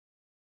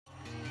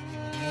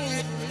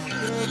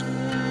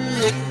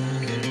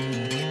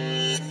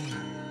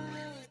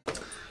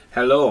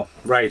Hello.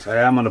 Right, I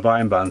am on a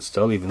buying ban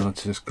still, even though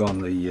it's just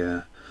gone the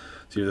either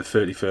the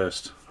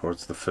 31st or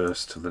it's the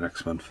 1st of the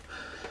next month.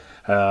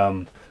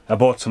 I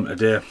bought some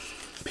today,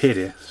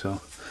 payday, so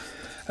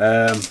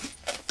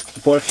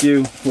bought a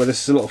few. Well,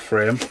 this is a little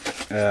frame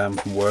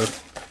from work,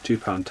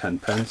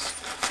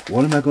 £2.10.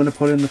 What am I going to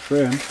put in the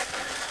frame?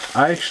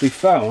 I actually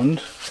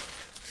found,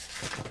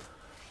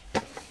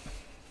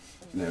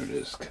 there it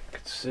is,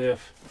 it's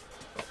safe.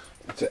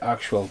 It's an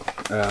actual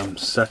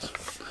set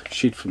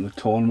sheet from the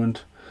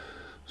tournament.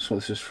 So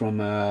this is from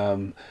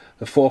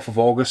the 4th of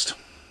August.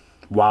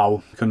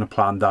 Wow, couldn't have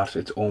planned that.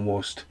 It's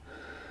 12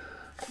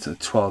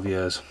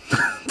 years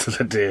to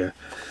the day.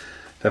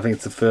 I think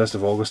it's the 1st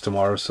of August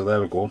tomorrow, so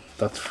there we go.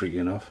 That's freaky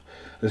enough.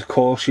 There's a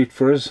call sheet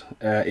for us,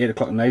 8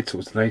 o'clock at night, so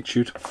it's the night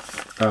shoot.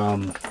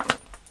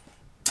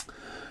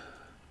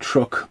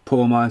 Truck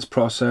pole mines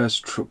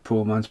process, It's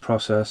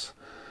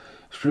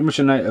pretty much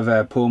a night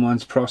of pole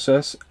mines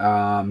process.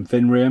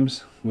 Vin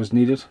Rames was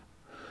needed.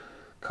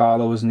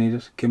 Carla was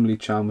needed, Kimberly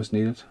Chan was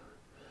needed,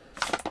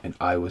 and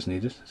I was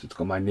needed. So it's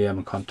got my name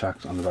and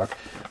contact on the back.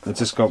 And it's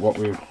just got what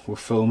we were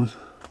filming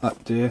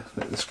that day,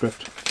 the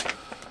script.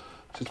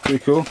 So it's pretty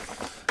cool.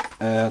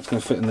 It's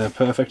going to fit in there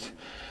perfect.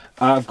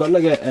 I've got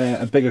like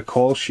a bigger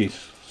call sheet,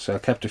 so I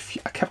kept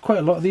quite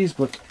a lot of these,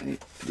 but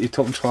you're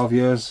talking 12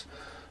 years.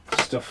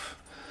 Stuff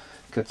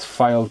gets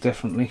filed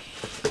differently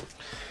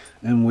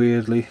and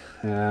weirdly.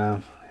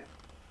 You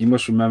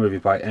must remember, if you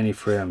buy any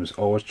frames,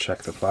 always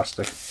check the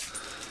plastic,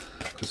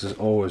 because there's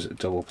always a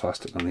double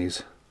plastic on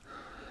these.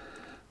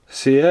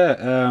 So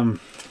yeah,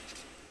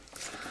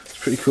 it's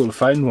pretty cool to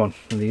find one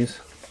of these.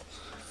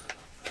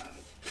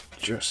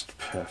 Just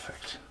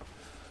perfect.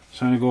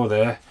 So I'm going to go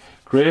there.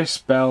 Grace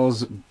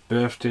Bell's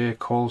birthday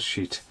call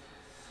sheet.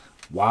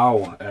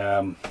 Wow,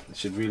 I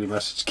should really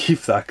message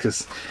Keith that,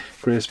 because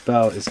Grace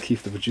Bell is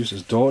Keith the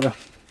producer's daughter.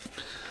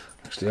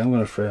 Actually, I'm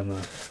going to frame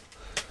that.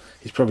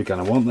 He's probably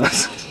going to want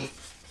that.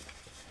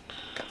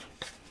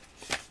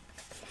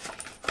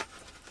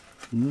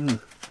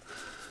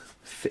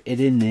 Fit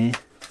it in there.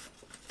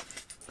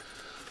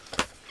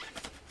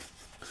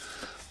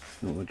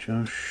 No,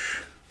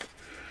 Josh.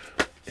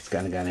 It's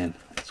gonna go in.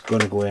 It's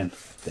gonna go in.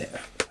 There.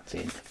 It's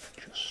in.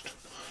 Just.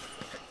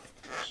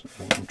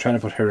 So I'm trying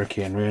to put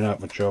Hurricane Rain out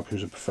my job,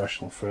 who's a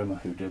professional framer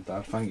who did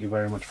that. Thank you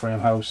very much, Frame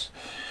House.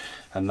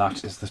 And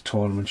that is the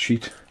tournament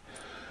sheet.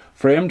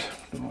 Framed.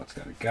 Don't know what's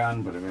got a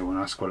gun, but if anyone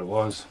asked what it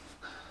was,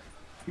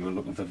 you were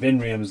looking for Vin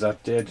Rames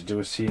that day to do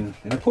a scene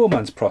in a poor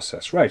man's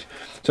process. Right,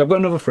 so I've got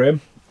another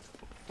frame.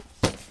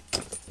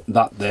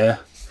 That there.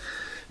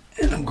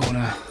 And I'm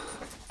gonna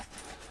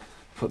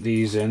put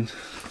these in.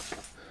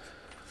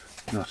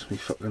 Not me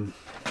fucking...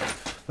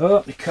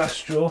 Oh, my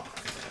Castro.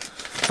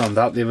 Found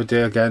that the other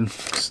day again.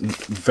 It's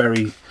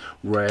very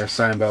rare,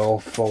 signed by all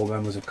 4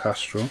 members of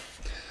Castro.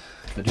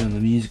 They're doing the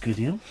music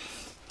video.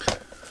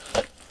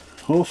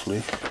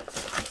 Hopefully.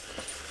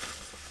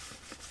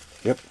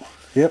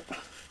 Yep.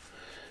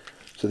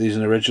 So these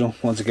are an original.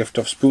 One's a gift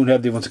of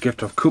Spoonhead, the other one's a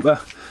gift of Cooper.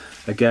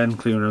 Again,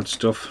 clearing out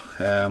stuff.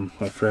 I'll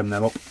frame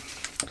them up.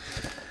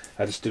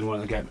 I just didn't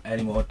want to get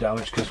any more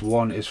damage, because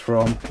one is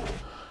from,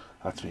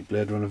 that's my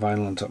Blade Runner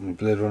vinyl, on top of my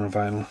Blade Runner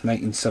vinyl,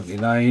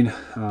 1979,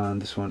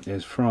 and this one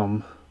is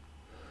from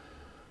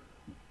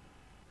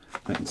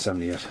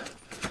 1978.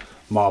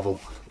 Marvel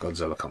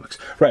Godzilla comics.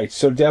 Right,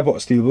 so today I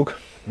bought a Steelbook.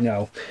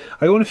 Now,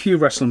 I own a few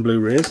wrestling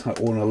Blu-rays. I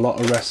own a lot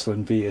of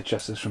wrestling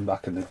VHSs from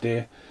back in the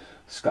day,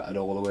 scattered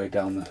all the way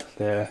down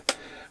there.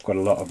 I've got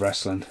a lot of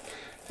wrestling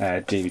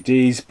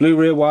DVDs.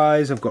 Blu-ray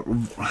wise, I've got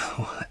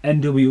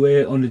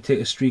NWA,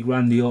 Undertaker Streak,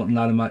 Randy Orton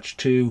Ladder Match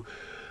 2,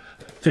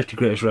 50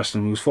 Greatest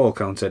Wrestling Moves, Fall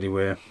Counts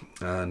Anywhere,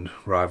 and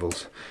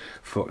Rivals.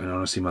 Fucking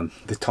honestly, man,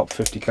 the top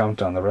 50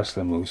 countdown, the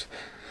wrestling moves.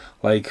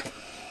 Like,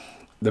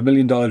 the $1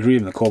 Million Dream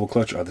and the Cobra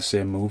Clutch are the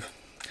same move.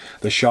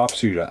 The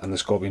Sharpshooter and the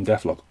Scorpion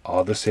Deathlock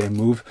are the same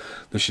move.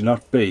 They should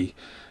not be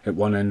at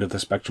one end of the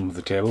spectrum of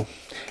the table.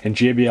 And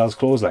JBL's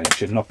Clothesline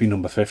should not be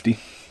number 50.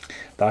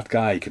 That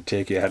guy could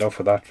take your head off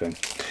with that thing.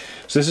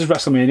 So this is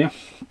Wrestlemania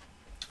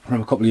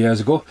from a couple of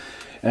years ago.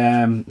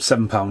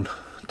 £7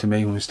 to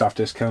me when we staff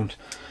discount.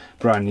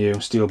 Brand new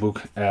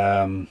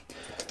Steelbook.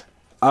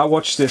 I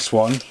watched this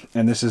one,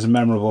 and this is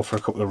memorable for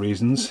a couple of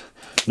reasons.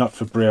 Not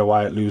for Bray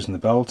Wyatt losing the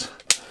belt,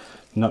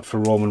 not for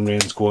Roman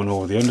Reigns going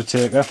over the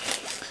Undertaker,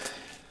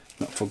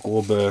 not for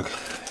Goldberg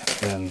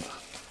and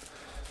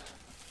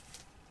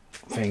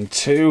thing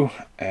 2,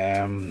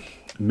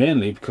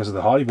 mainly because of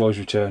the Hardy Boys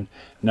return.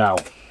 Now,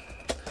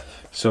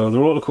 so the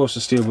roller coaster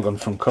Steelbook on the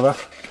front cover,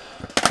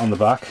 on the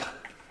back,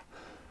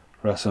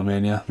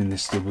 Wrestlemania. I mean,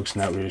 this Steelbook's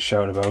not really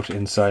shout about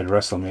inside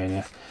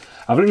Wrestlemania.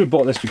 I've only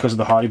bought this because of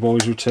the Hardy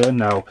Boys return.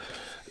 Now,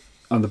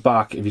 on the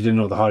back, if you didn't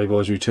know the Hardy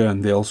Boys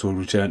return, they also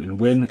return and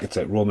win. It's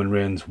like Roman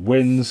Reigns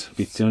wins,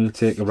 beats the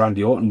Undertaker,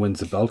 Randy Orton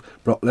wins the belt,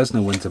 Brock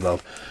Lesnar wins the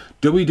belt.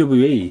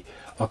 WWE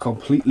are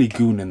completely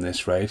gooning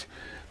this, right?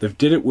 They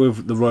did it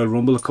with the Royal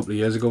Rumble a couple of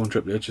years ago, and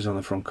Triple H is on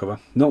the front cover.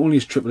 Not only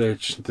is Triple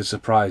H the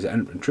surprise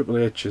entrant, Triple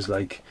H is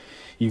like,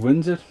 he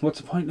wins it. What's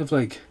the point of,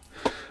 like,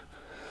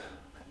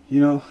 you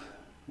know,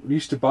 we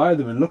used to buy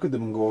them and look at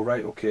them and go,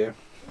 right, okay,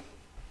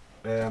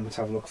 let's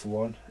have a look for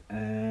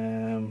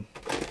one.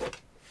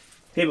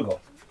 Here we go.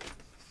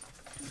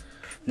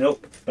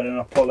 Nope, better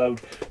not pull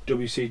out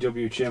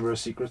WCW Chamber of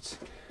Secrets.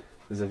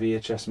 There's a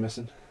VHS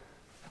missing.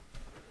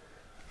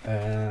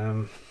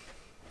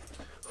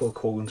 Hulk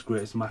Hogan's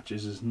Greatest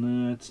Matches is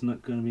no, it's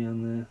not going to be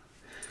on there.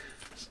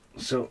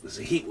 So there's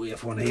a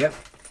Heatwave one here.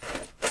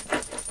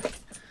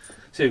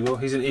 So here you go,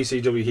 he's an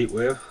ECW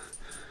Heatwave.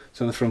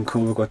 So on the front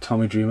cover we've got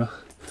Tommy Dreamer.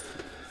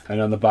 And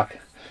on the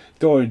back,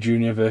 Dory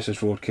Jr. versus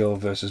Roadkill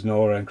versus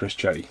Nora and Chris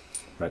Cherry.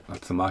 Right,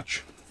 that's the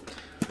match.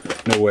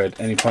 No way at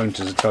any point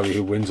does it tell you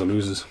who wins or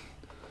loses.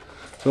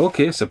 So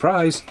okay,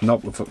 surprise!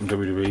 Not with fucking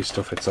WWE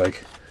stuff, it's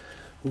like,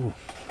 ooh,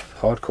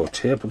 hardcore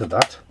tape, look at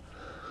that.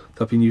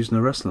 That's been used in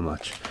a wrestling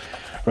match.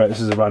 Right,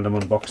 this is a random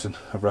unboxing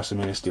of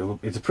Wrestlemania Steelbook.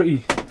 It's a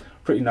pretty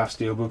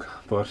nasty steelbook,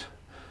 but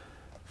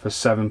for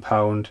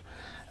 £7,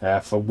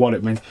 for what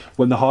it meant.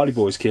 When the Hardy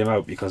Boys came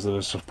out, because there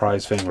was a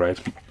surprise thing, right,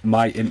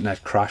 my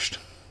internet crashed.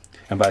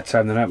 And by the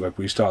time the network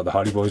restarted, the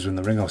Hardy Boys were in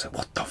the ring. I was like,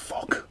 what the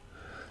fuck?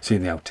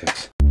 Seeing the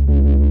outtakes.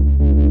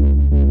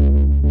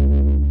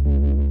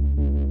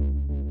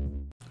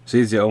 So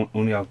here's the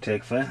only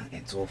outtake there.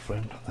 It's all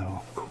framed. They're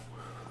all cool.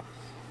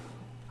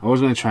 I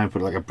was going to try and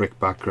put like a brick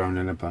background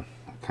in it, but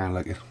I kind of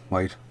like it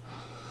white.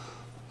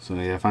 So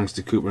yeah, thanks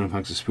to Cooper and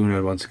thanks to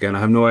Spoonhead once again. I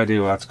have no idea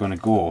where that's going to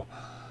go.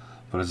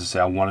 But as I say,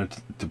 I wanted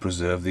to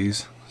preserve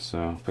these.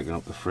 So picking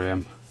up the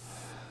frame.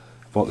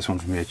 Bought this one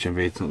from HMV.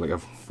 It's not like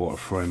I've bought a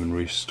frame and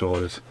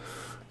restored it.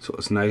 So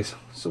it's nice.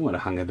 Somewhere to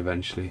hang it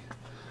eventually.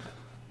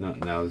 Not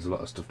now, there's a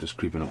lot of stuff just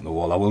creeping up the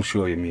wall. I will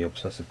show you my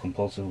obsessive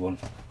compulsive one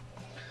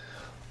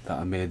that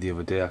I made the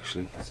other day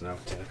actually. It's an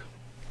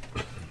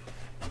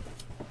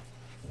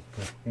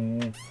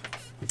outtake.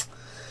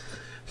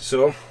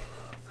 So,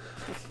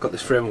 got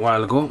this frame a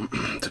while ago.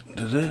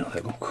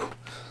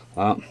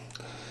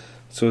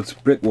 So it's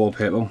brick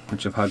wallpaper,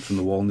 which I've had from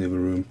the wall in the other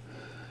room.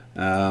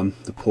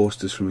 The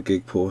posters from a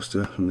gig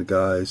poster from the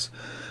guys.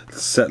 The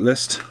set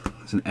list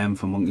is an M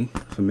for monkey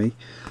for me.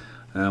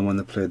 When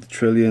they played the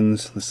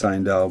Trillions, the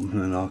signed album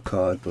and an art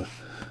card, but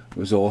it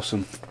was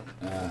awesome.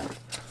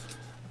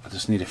 I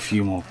just need a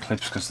few more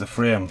clips because the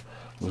frame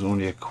was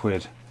only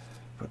 £1,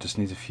 but just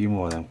needs a few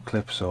more of them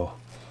clips, so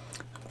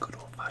good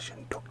old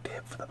fashioned duct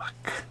tape for the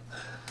back.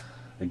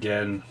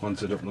 Again,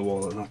 once it's up on the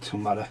wall, it'll not too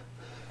matter,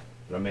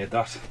 but I made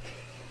that.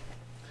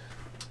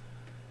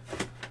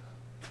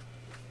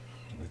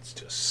 It's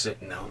just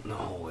sitting out in the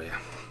hallway.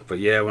 But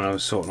yeah, when I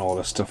was sorting all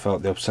this stuff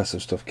out, the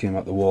obsessive stuff came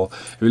out the wall.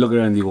 If you look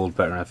around the old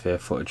Better FA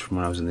footage from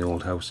when I was in the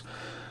old house,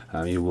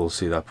 you will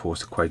see that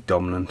poster quite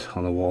dominant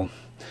on the wall.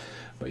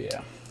 But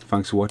yeah,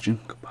 thanks for watching.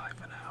 Goodbye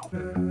for now.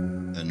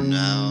 And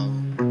now,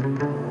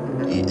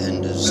 the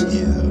end is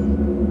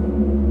here.